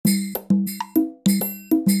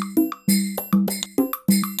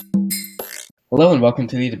Hello and welcome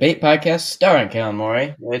to the debate podcast starring Kalen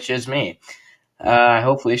Morey, which is me. I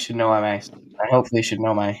hopefully should know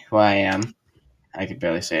who I am. I could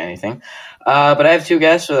barely say anything. But I have two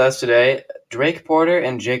guests with us today, Drake Porter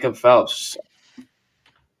and Jacob Phelps.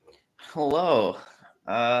 Hello,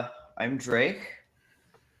 I'm Drake.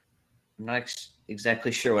 I'm not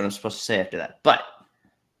exactly sure what I'm supposed to say after that, but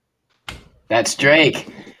That's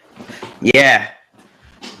Drake. yeah.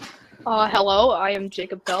 Hello, I am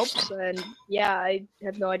Jacob Phelps, and yeah, I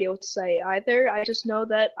have no idea what to say either. I just know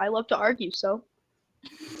that I love to argue, so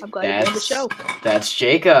I'm glad to be on the show. That's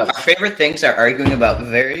Jacob. Our favorite things are arguing about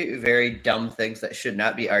very, very dumb things that should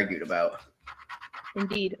not be argued about.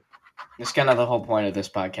 Indeed. That's kind of the whole point of this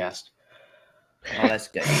podcast. Oh, that's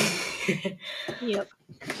good. Yep.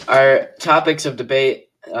 Our topics of debate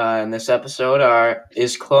in this episode are: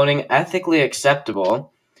 is cloning ethically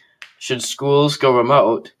acceptable? Should schools go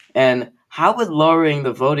remote? And how would lowering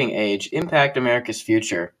the voting age impact America's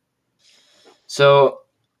future? So,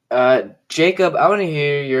 Jacob, I want to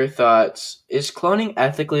hear your thoughts. Is cloning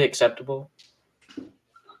ethically acceptable?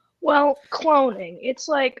 Well, cloning, it's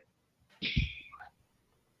like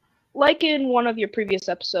in one of your previous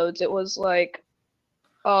episodes, it was like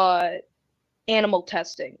animal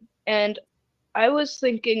testing. And I was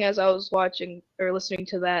thinking as I was watching or listening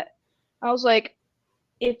to that, I was like,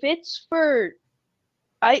 if it's for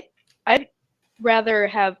I'd rather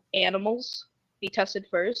have animals be tested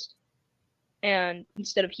first and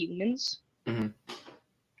instead of humans. Mm-hmm.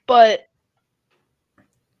 But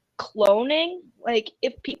cloning, like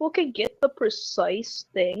if people can get the precise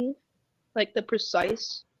thing, like the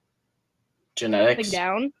precise Genetics? thing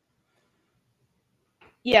down.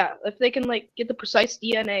 Yeah, if they can like get the precise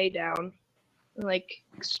DNA down and like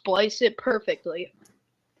splice it perfectly.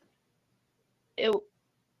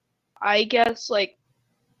 I guess like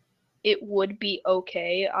it would be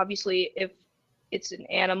okay. Obviously, if it's an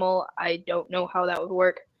animal, I don't know how that would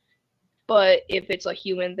work. But if it's a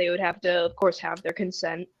human, they would have to, of course, have their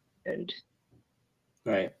consent. And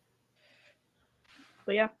Right.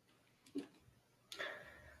 But yeah.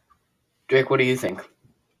 Drake, what do you think?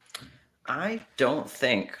 I don't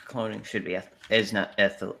think cloning should be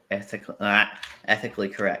ethically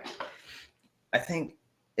correct. I think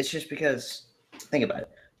it's just because, think about it.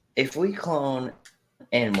 If we clone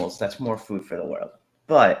animals, that's more food for the world.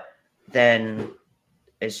 But then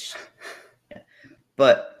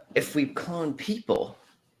but if we clone people,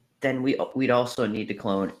 then we'd also need to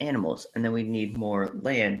clone animals, and then we'd need more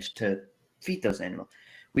land to feed those animals.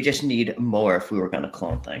 We just need more if we were going to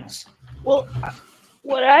clone things. Well,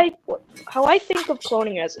 how I think of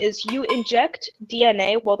cloning is you inject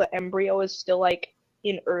DNA while the embryo is still like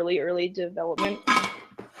in early development.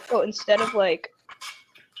 So instead of like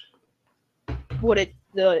what it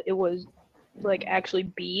was like actually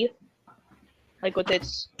be, like with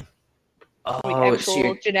its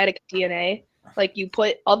actual genetic DNA, like you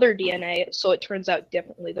put other DNA so it turns out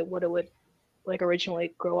differently than what it would like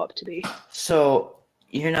originally grow up to be. So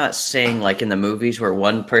you're not saying like in the movies where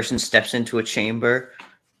one person steps into a chamber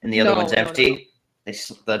and the other one's empty? No.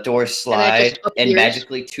 The doors slide and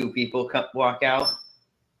magically two people walk out?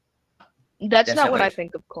 That's not what I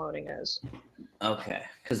think of cloning as. Okay,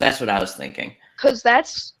 because that's what I was thinking. Because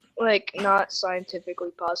that's like not scientifically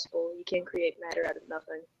possible. You can't create matter out of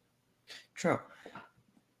nothing. True.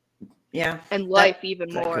 Yeah. And life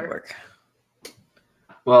even more. That could work.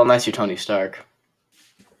 Well, unless you're Tony Stark.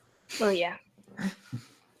 Well, yeah.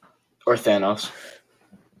 Or Thanos.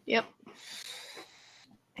 Yep.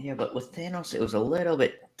 Yeah, but with Thanos, it was a little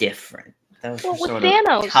bit different. That was with sort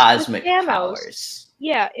Thanos, of cosmic powers.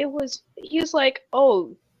 Yeah, he was like,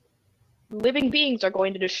 oh, living beings are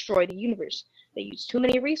going to destroy the universe. They use too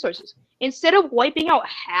many resources. Instead of wiping out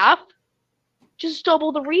half, just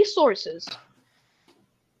double the resources.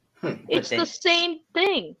 It's the same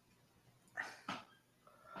thing.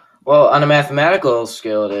 Well, on a mathematical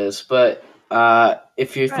scale it is, but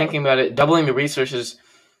if you're thinking about it, doubling the resources,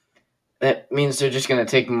 that means they're just going to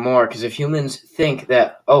take more, because if humans think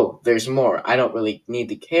that, oh, there's more, I don't really need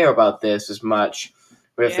to care about this as much,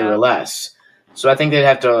 or if there were less. So I think they'd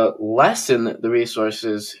have to lessen the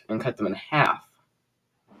resources and cut them in half.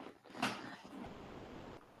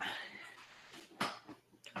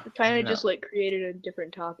 We kind of just like created a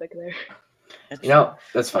different topic there.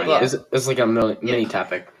 That's fine. Yeah. It's like a mini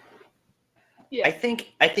topic. Yeah. I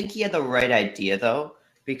think he had the right idea though,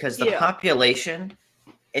 because the population,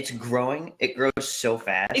 it's growing. It grows so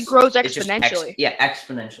fast. It grows exponentially.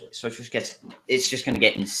 Exponentially. So it's just going to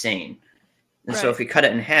get insane. And so if you cut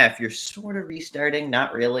it in half, you're sort of restarting.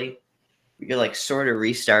 Not really. You're like sort of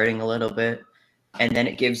restarting a little bit, and then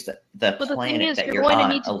it gives the planet that you're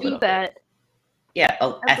on a little bit. Yeah,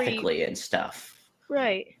 Every- ethically and stuff.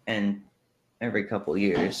 Right. And every couple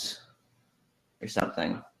years or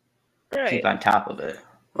something, Right. keep on top of it.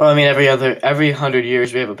 Well, I mean, every 100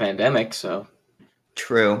 years we have a pandemic, so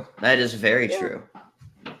True. That is very Yeah. true.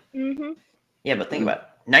 Mm-hmm. Yeah, but think about it.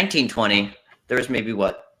 1920, there was maybe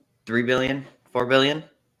what, 3 billion, 4 billion?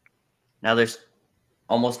 Now there's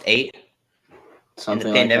almost 8. something And the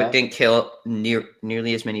like pandemic that. didn't kill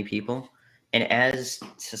nearly as many people. And as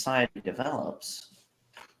society develops,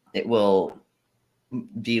 it will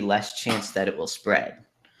be less chance that it will spread.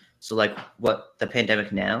 So, like what the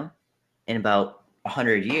pandemic now, in about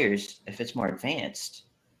 100 years, if it's more advanced,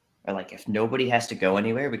 or like if nobody has to go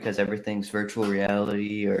anywhere because everything's virtual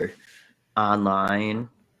reality or online,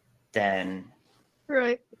 then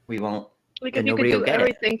Right. we won't. Like Then if you could nobody will do get it.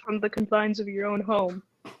 everything from the confines of your own home.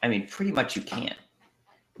 I mean, pretty much you can't.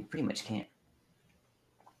 You pretty much can't.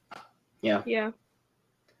 Yeah.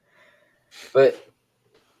 But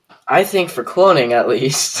I think for cloning, at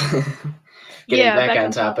least, getting Yeah, back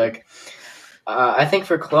on topic, I think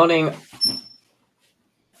for cloning,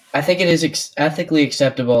 I think it is ethically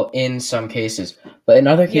acceptable in some cases, but in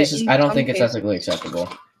other cases, in I don't some think it's cases. ethically acceptable.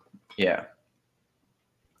 Yeah.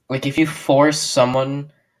 Like if you force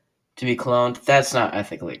someone to be cloned, that's not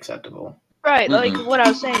ethically acceptable. Right, like Mm-mm. what I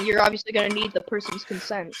was saying, you're obviously going to need the person's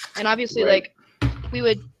consent. And obviously, Right. like, we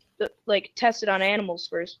would, like, test it on animals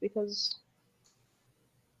first because,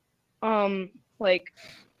 like,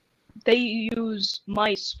 they use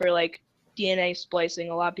mice for, like, DNA splicing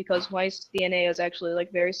a lot because mice DNA is actually,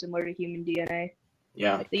 like, very similar to human DNA.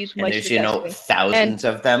 Yeah. Like, they use And mice there's, for testing. thousands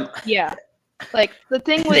of them. Yeah. Like, the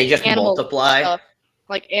thing with They just animal multiply. stuff,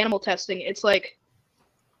 like, animal testing, it's like,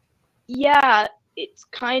 yeah, it's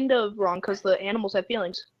kind of wrong because the animals have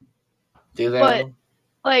feelings. Do they? But,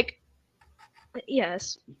 like,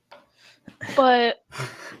 yes. But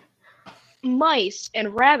mice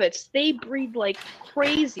and rabbits, they breed like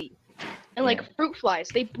crazy. And like fruit flies,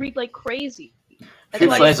 they breed like crazy. That's Fruit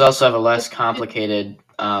why- flies also have a less complicated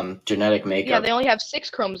genetic Yeah, makeup. they only have 6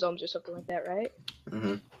 chromosomes or something like that, right?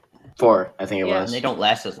 4, I think it Yeah. And they was. don't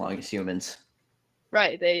last as long as humans.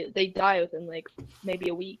 Right, they die within like maybe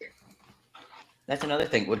a week. That's another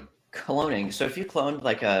thing with cloning. So if you cloned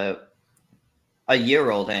like a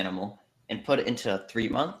year-old animal and put it into a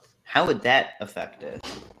 3-month, how would that affect it?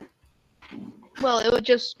 Well, it would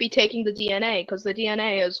just be taking the DNA because the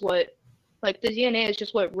DNA is what, like the DNA is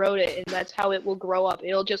just what wrote it, and that's how it will grow up.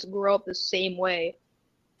 It'll just grow up the same way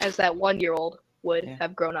as that 1-year-old would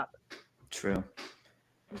have grown up. True.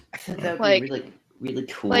 I think that would Like- be really, really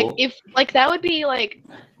cool. Like if like that would be like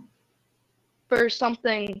for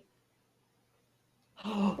something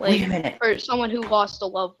Wait like a minute. for someone who lost a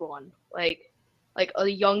loved one, like a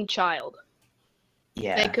young child.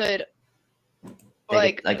 Yeah. They could They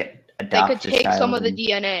like could, they adopt could a take some child of the and-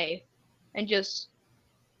 DNA and just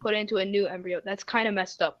put it into a new embryo. That's kind of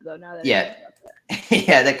messed up though. Now that I Yeah. think about that.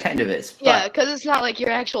 Yeah, that kind of is. Yeah, But because it's not like your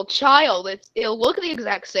actual child. It'll look the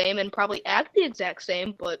exact same and probably act the exact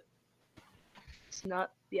same, but it's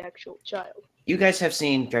not the actual child. you guys have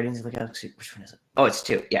seen Guardians of the Galaxy. Which one is it? Oh, it's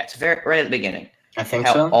 2. Yeah, it's right at the beginning. I think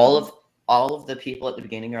How so. all of the people at the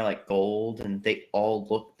beginning are like gold and they all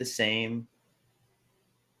look the same.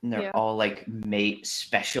 And they're Yeah. all like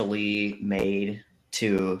specially made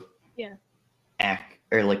to act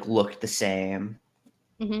or like look the same.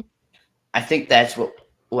 Mhm. I think that's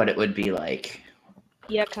what it would be like.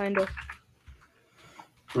 Yeah, kind of.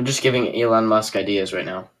 We're just giving Elon Musk ideas right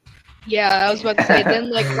now. Yeah, I was about to say. Then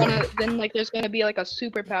there's gonna be like a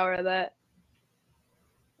superpower that,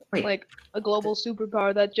 Wait. like a global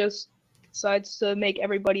superpower that just decides to make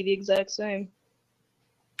everybody the exact same.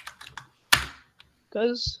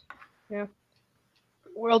 Cause, yeah,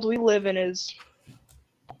 the world we live in is,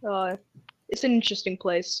 it's an interesting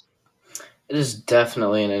place. It is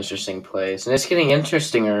definitely an interesting place, and it's getting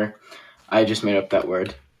interestinger. I just made up that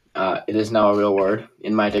word. It is now a real word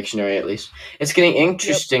in my dictionary, at least. It's getting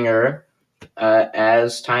interestinger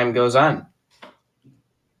as time goes on.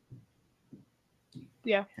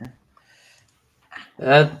 Yeah.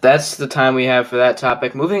 That's the time we have for that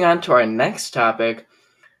topic. Moving on to our next topic.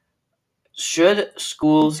 Should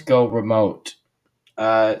schools go remote?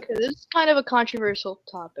 Okay, this is kind of a controversial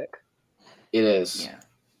topic. It is. Yeah.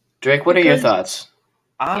 Drake, what are your Because- thoughts?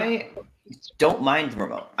 I don't mind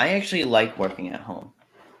remote. I actually like working at home.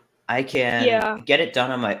 I can get it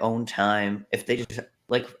done on my own time. If they just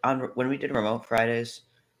like when we did remote Fridays,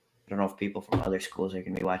 I don't know if people from other schools are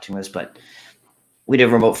going to be watching this, but we did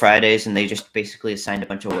remote Fridays and they just basically assigned a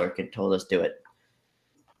bunch of work and told us do it.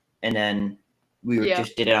 And then we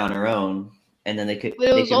just did it on our own. And then they could But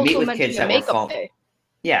it was meet also with meant kids to be a that were makeup day.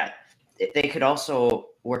 Yeah, they could also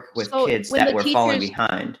work with So kids when that the were falling teachers-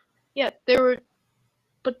 behind. Yeah,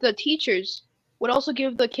 but the teachers would also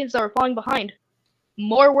give the kids that were falling behind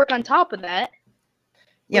more work on top of that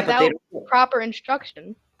Yeah, without proper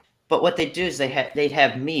instruction. but what they'd do is they'd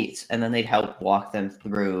have meets, and then they'd help walk them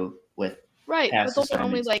through with Right, past but those are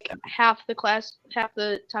only assignments. like half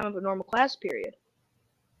the time of a normal class period.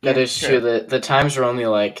 That Yeah, is true. The times were only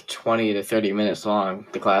like 20 to 30 minutes long,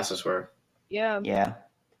 the classes were. Yeah. Yeah.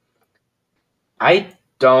 I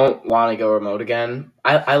don't want to go remote again.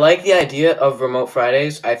 I like the idea of remote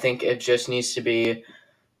Fridays. I think it just needs to be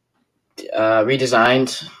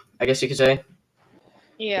redesigned, I guess you could say.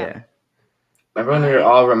 Yeah. Remember when we were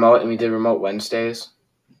all remote and we did remote Wednesdays?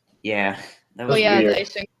 Yeah. That Oh was yeah, weird.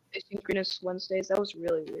 the asynchronous Wednesdays. That was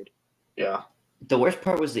really weird. Yeah. The worst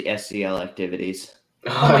part was the SEL activities.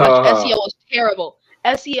 Oh my gosh, SEL was terrible.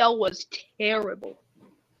 SEL was terrible.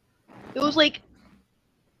 It was like,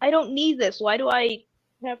 I don't need this. Why do I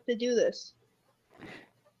have to do this?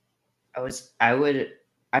 I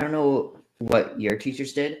don't know what your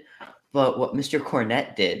teachers did, but what Mr.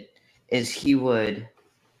 Cornett did is he would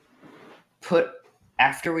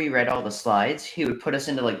after we read all the slides, he would put us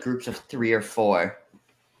into like groups of 3 or 4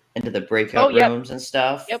 into the breakout rooms and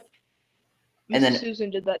stuff. Yep. And then Susan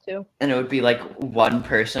did that too. And it would be like one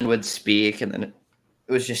person would speak, and then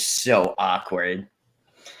it was just so awkward.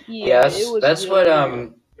 Yeah, Yes, it was that's really what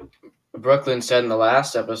weird. Brooklyn said in the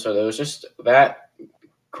last episode. It was just that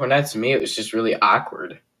Cornett to me, it was just really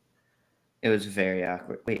awkward. It was very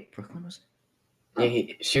awkward. Wait, Brooklyn was?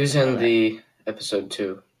 Yeah, she was in the episode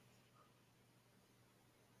 2.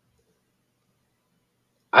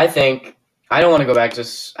 I think I don't want to go back to.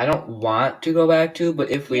 I don't want to go back to, but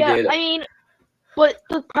if we did, I mean, but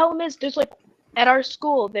the problem is, there's like at our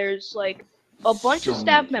school, there's like a bunch of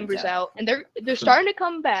staff members out, and they're starting to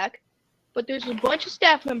come back, but there's a bunch of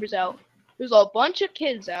staff members out. There's a bunch of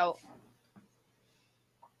kids out.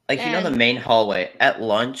 Like the main hallway at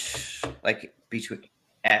lunch, like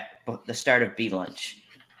at the start of B lunch.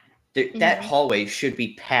 That hallway should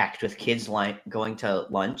be packed with kids going to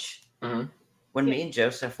lunch. Mm-hmm. When me and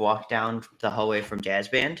Joseph walked down the hallway from jazz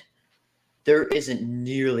band, there isn't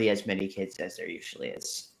nearly as many kids as there usually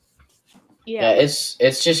is. Yeah, it's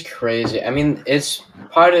just crazy. I mean, it's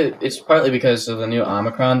partly because of the new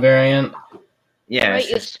Omicron variant. Yeah, right,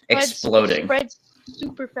 it's exploding. It spreads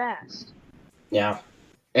super fast. Yeah,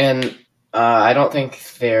 and I don't think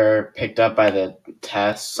they're picked up by the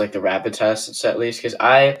tests, like the rapid tests, at least, because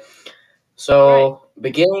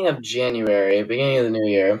beginning of January, beginning of the new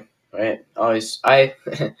year, right?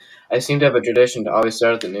 I seem to have a tradition to always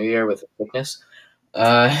start the new year with a sickness.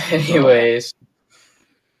 Anyways,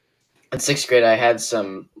 in 6th grade, I had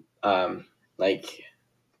some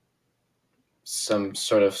some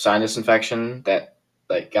sort of sinus infection that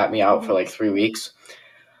got me out for like 3 weeks.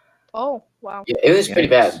 Oh wow! Yeah, it was pretty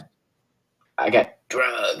bad. I got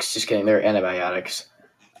drugs. Just kidding. They're antibiotics.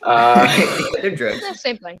 They're drugs.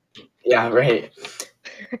 Same thing. Yeah, right.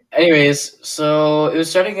 Anyways, so it was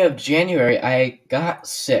starting of January. I got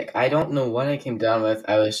sick. I don't know what I came down with.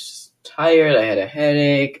 I was just tired. I had a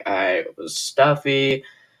headache. I was stuffy.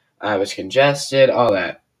 I was congested. All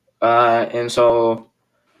that. And so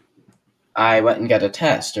I went and got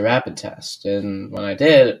a rapid test. And when I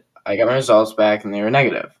did, I got my results back, and they were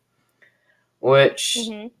negative, which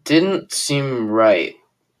didn't seem right.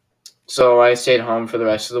 So I stayed home for the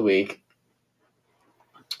rest of the week,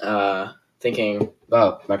 thinking,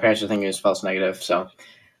 well, my parents were thinking it was false negative, so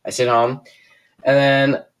I stayed home. And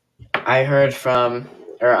then I heard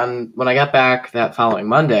when I got back that following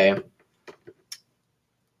Monday,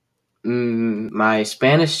 my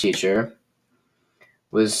Spanish teacher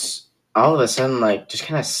was all of a sudden just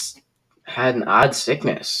kind of had an odd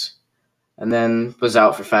sickness, and then was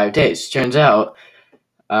out for 5 days. Turns out,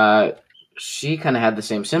 she kind of had the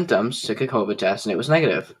same symptoms, took a COVID test, and it was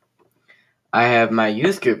negative. I have my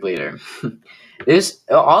youth group leader.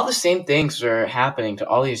 All the same things are happening to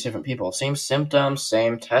all these different people. Same symptoms,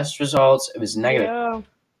 same test results. It was negative. Yeah.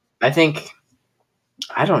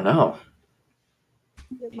 I don't know.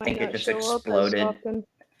 I think it just exploded. I think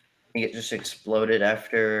it just exploded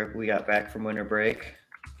after we got back from winter break.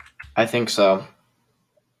 I think so.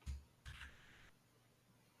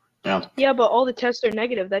 Yeah. Yeah, but all the tests are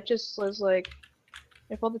negative. That just was like,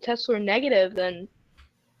 if all the tests were negative, then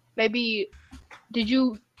maybe did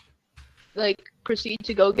you proceed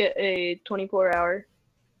to go get a 24-hour?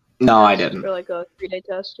 No, I didn't. Or like a 3-day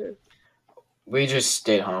test, or we just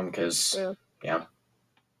stayed home because yeah.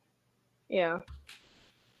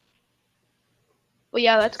 Well,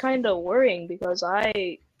 yeah, that's kind of worrying because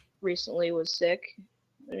I recently was sick.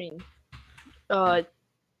 I mean,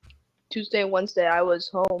 Tuesday and Wednesday I was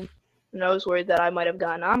home, and I was worried that I might have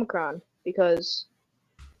gotten Omicron because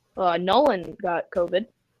Nolan got COVID,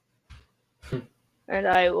 and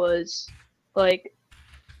I was like,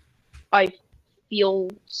 I feel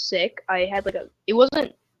sick. I had like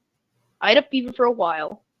I had a fever for a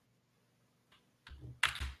while,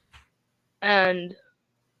 and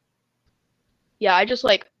yeah, I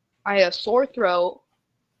had a sore throat.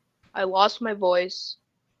 I lost my voice.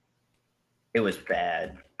 It was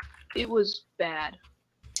bad. It was bad.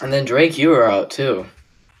 And then Drake, you were out too.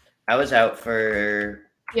 I was out for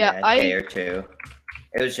Yeah, a day or two.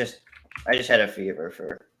 It was just I just had a fever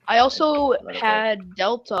for. I also little bit. had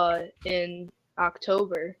Delta in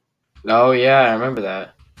October. Oh yeah, I remember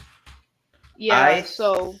that. Yeah,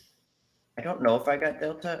 I don't know if I got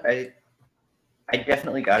Delta. I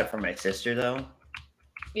definitely got it from my sister though.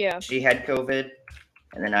 yeah. She had COVID,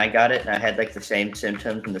 and then I got it, and I had like the same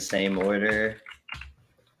symptoms in the same order.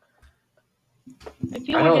 I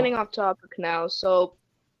feel we're getting off topic now, so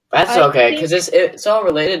that's okay because it's all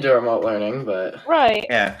related to remote learning, but right.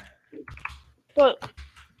 Yeah. But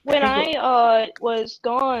when I was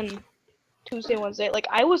gone Tuesday, Wednesday, like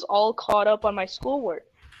I was all caught up on my schoolwork.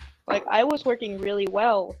 Like I was working really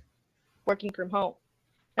well, working from home.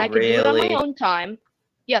 And I could do it on my own time.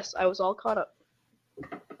 Yes, I was all caught up.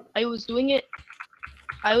 I was doing it.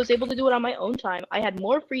 I was able to do it on my own time. I had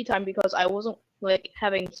more free time because I wasn't like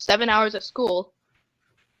having 7 hours at school.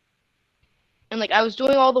 And like I was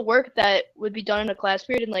doing all the work that would be done in a class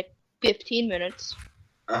period in like 15 minutes.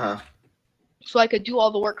 So I could do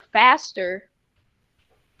all the work faster.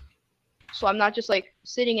 So I'm not just like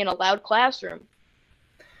sitting in a loud classroom,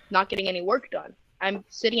 not getting any work done. I'm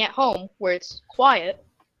sitting at home where it's quiet,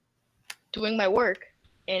 doing my work,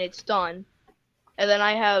 and it's done. And then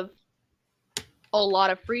I have a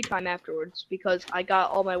lot of free time afterwards because I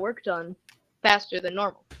got all my work done faster than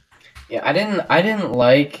normal. Yeah, I didn't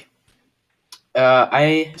like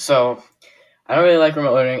I don't really like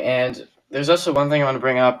remote learning, and there's also one thing I want to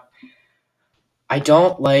bring up. I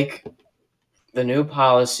don't like the new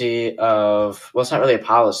policy of, well, it's not really a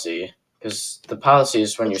policy, because the policy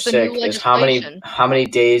is when you're sick is how many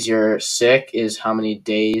days you're sick is how many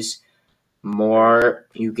days more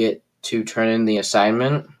you get to turn in the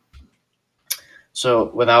assignment.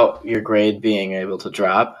 So without your grade being able to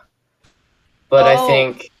drop. But I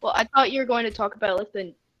think... Well, I thought you were going to talk about like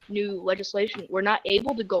the new legislation. We're not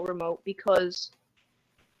able to go remote because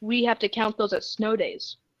we have to count those as snow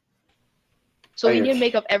days. So we need to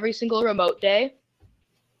make up every single remote day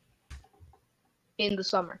in the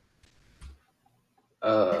summer.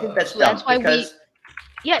 I think that's dumb. That's why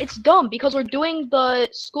yeah, it's dumb because we're doing the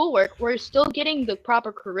schoolwork. We're still getting the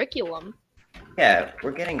proper curriculum. Yeah,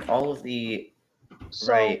 we're getting all of the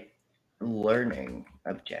right learning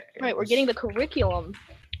objectives. Right, we're getting the curriculum.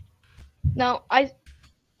 Now, I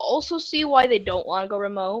also see why they don't want to go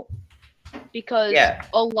remote because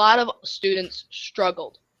a lot of students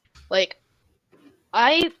struggled. Like,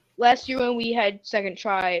 last year when we had second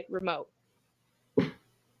try remote,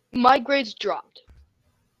 my grades dropped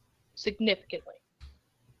significantly.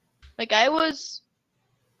 Like I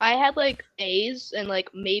had like A's and like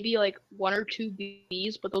maybe like 1 or 2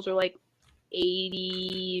 B's, but those are like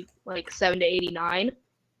 80, like 7 to 89.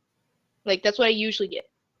 Like that's what I usually get.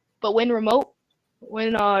 But when we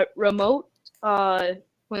went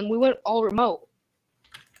all remote,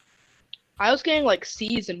 I was getting like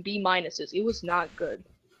C's and B minuses. It was not good.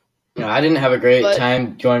 No, I didn't have a great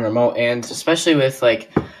time going remote, and especially with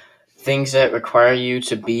like things that require you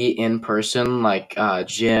to be in person, like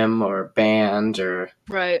gym or band or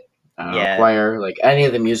choir, like any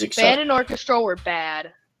of the music stuff. Band and orchestra were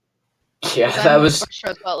bad. Yeah, that was.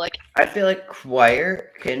 But like, I feel like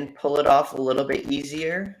choir can pull it off a little bit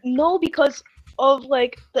easier. No, because of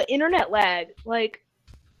like the internet lag. Like,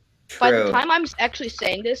 by the time I'm actually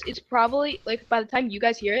saying this, it's probably like by the time you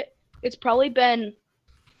guys hear it, it's probably been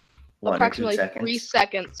approximately 3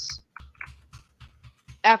 seconds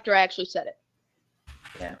after I actually said it.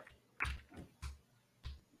 Yeah.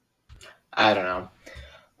 I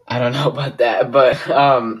don't know about that, but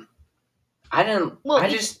I didn't. Well,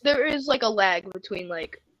 there is like a lag between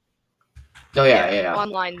like. Oh yeah.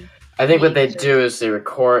 Online. I think what they do is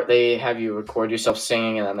they have you record yourself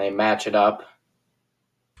singing and then they match it up.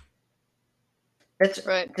 That's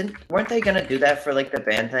right. Weren't they gonna do that for like the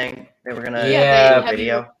band thing? They were gonna they have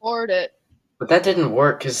you record it. But that didn't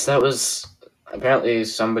work because that was apparently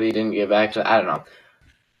somebody didn't get back to. I don't know.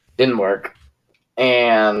 Didn't work,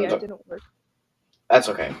 and it didn't work. That's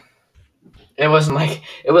okay. It wasn't like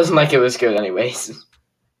it was good anyways.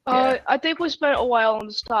 I think we spent a while on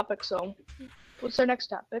this topic. So, what's our next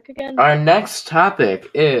topic again? Our next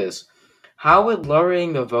topic is How would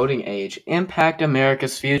lowering the voting age impact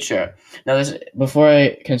America's future? Now, before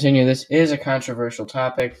I continue, this is a controversial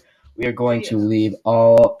topic. We are going to leave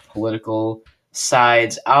all political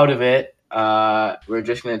sides out of it. We're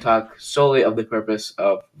just going to talk solely of the purpose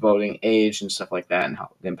of voting age and stuff like that and how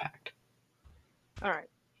it impact. All right.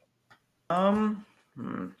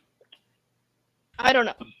 Hmm. I don't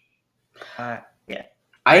know. Yeah.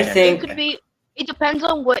 I It think could be. It depends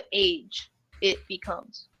on what age it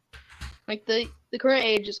becomes. Like the current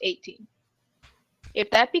age is 18. If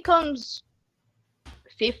that becomes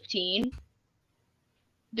 15,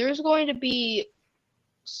 there's going to be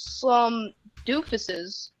some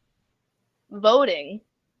doofuses voting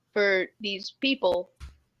for these people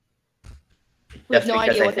who have Just no because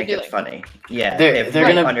idea I what they're think it's doing. funny. Yeah, They're- they have they're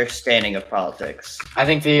no gonna- understanding of politics. I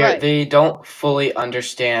think Right. they don't fully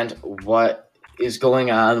understand what is going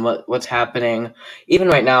on, what's happening. Even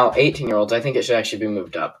right now, 18-year-olds, I think it should actually be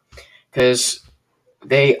moved up because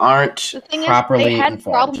they aren't The thing properly is, they had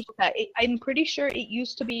informed. problems with that. I'm pretty sure it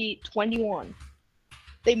used to be 21.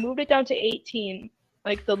 They moved it down to 18,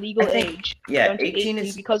 like the legal I think- age. yeah, down to 18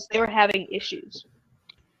 is- because they were having issues.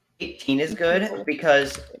 18 is good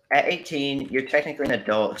because at 18, you're technically an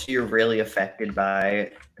adult, so you're really affected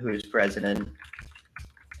by who's president.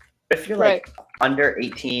 But if you're like under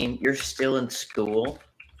 18, you're still in school.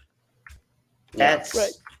 Yeah. That's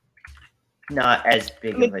Right. not as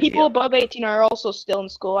big I mean, of a people deal. above 18 are also still in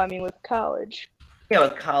school. I mean, with college. Yeah,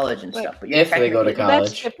 with college and Right. stuff. But you're If they go to technically- college.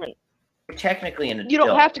 That's different. You're technically an adult. You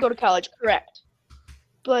don't have to go to college, correct?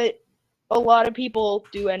 But a lot of people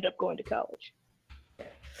do end up going to college.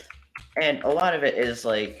 And a lot of it is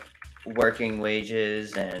like working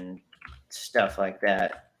wages and stuff like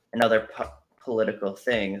that, and other political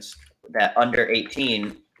things that under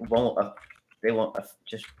 18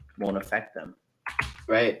 just won't affect them.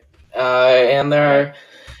 Right. And there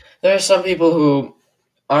are some people who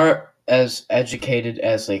aren't as educated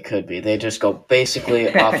as they could be. They just go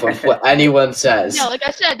basically off of what anyone says. Yeah, like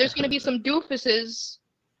I said, there's going to be some doofuses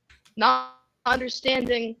not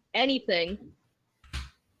understanding anything.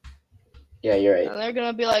 Yeah, you're right. And they're going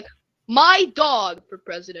to be like, my dog for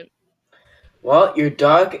president. Well, your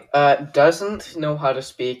dog doesn't know how to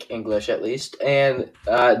speak English, at least, and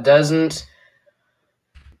doesn't.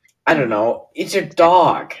 I don't know. It's your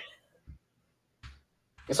dog.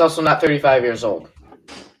 It's also not 35 years old.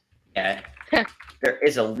 Yeah, there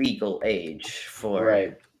is a legal age for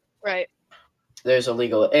Right. Right. There's a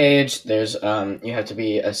legal age. There's you have to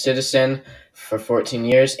be a citizen for 14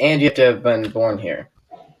 years, and you have to have been born here.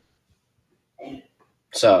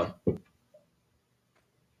 So.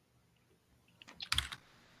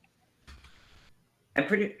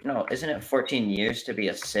 isn't it 14 years to be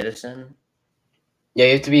a citizen? Yeah,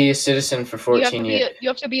 you have to be a citizen for 14 years. You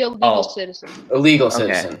have to be a legal Oh. citizen. A legal Okay.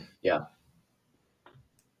 citizen, yeah.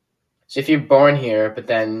 So if you're born here, but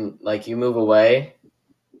then like you move away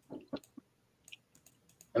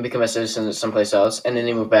and become a citizen someplace else, and then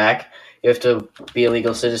you move back, you have to be a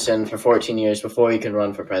legal citizen for 14 years before you can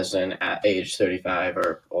run for president at age 35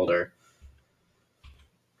 or older.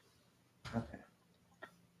 Okay.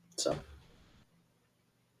 So.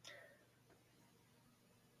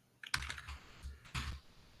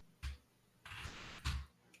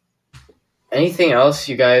 Anything else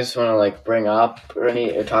you guys want to like bring up or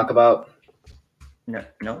talk about?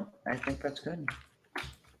 No, I think that's good.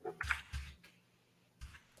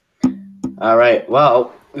 All right.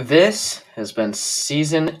 Well, this has been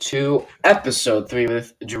season 2, episode 3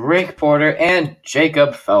 with Drake Porter and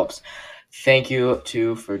Jacob Phelps. Thank you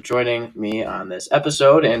two for joining me on this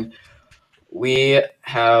episode, and we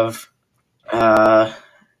have a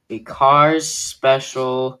Cars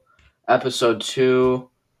special episode 2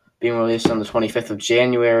 being released on the 25th of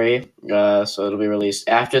January. So it'll be released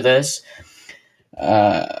after this.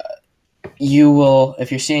 You will,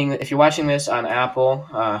 if you're watching this on Apple,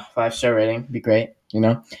 5-star rating would be great.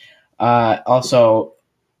 Also,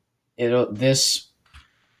 the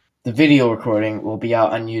video recording will be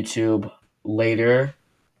out on YouTube later.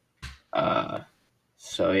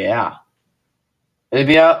 So yeah, the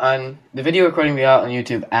video recording will be out on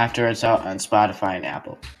YouTube after it's out on Spotify and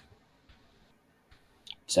Apple.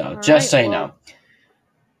 So just so you know.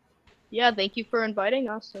 Yeah, thank you for inviting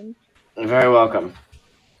us, and You're very welcome.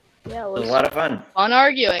 yeah, it It was was a lot of fun. fun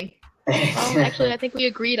arguing. Well, actually, I think we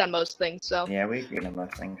agreed on most things, so Yeah, we agreed on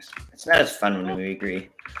most things. It's not as fun when we agree.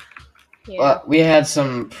 yeah. Well, we had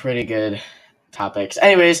some pretty good topics.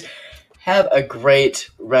 Anyways, have a great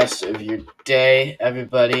rest of your day,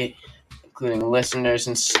 everybody, including listeners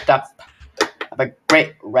and stuff. Have a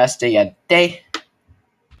great rest of your day.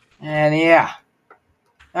 And yeah.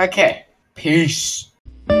 Okay. Peace.